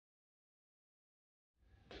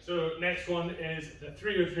So next one is the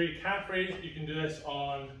 303 calf raise. You can do this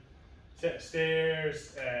on set of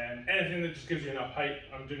stairs, anything that just gives you enough height.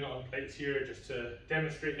 I'm doing it on plates here just to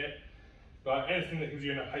demonstrate it, but anything that gives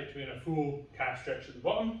you enough height to be in a full calf stretch at the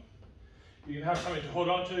bottom. You can have something to hold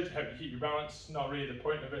on to help you keep your balance, not really the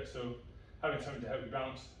point of it, so having something to help you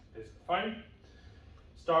balance is fine.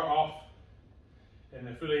 Start off in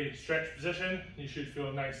a fully stretched position. You should feel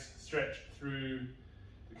a nice stretch through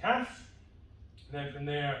the calves. And then from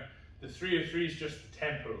there, the 303 is just the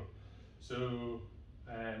tempo. So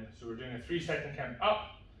we're doing a 3-second count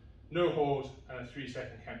up, no hold, and a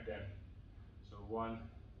 3-second count down. So 1,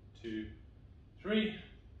 2, 3,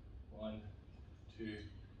 1, 2,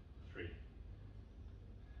 3.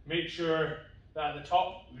 Make sure that at the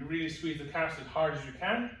top, we really squeeze the calves as hard as you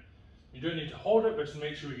can. You don't need to hold it, but just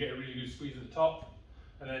make sure we get a really good squeeze at the top,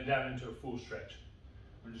 and then down into a full stretch.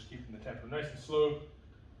 We're just keeping the tempo nice and slow.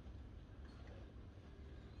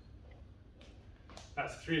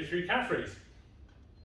 That's 3-3 calf raise.